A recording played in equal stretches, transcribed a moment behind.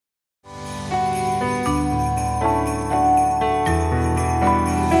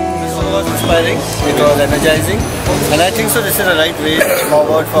It was energizing, and I think so this is the right way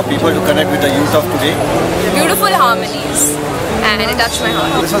forward for people to connect with the youth of today. Beautiful harmonies, and it touched my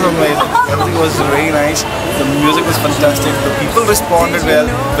heart. This was amazing. Everything was really nice. The music was fantastic. The people responded well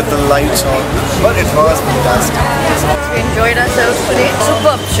with the live song, but it was fantastic. We enjoyed ourselves today.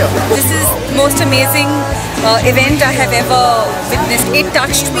 Superb show. This is the most amazing event I have ever witnessed. It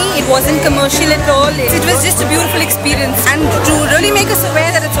touched me. It wasn't commercial at all. It was just a beautiful experience, and to really make us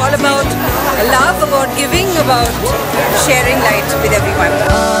aware that it's all about love, about giving, about sharing light with everyone.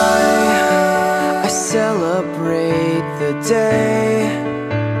 I celebrate the day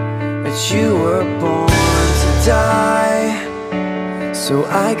that you were born to die, so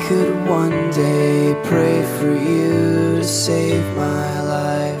I could one day pray for you to save my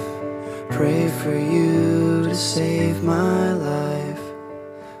life. Pray for you to save my life.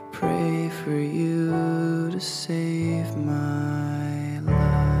 Pray for you to save my life.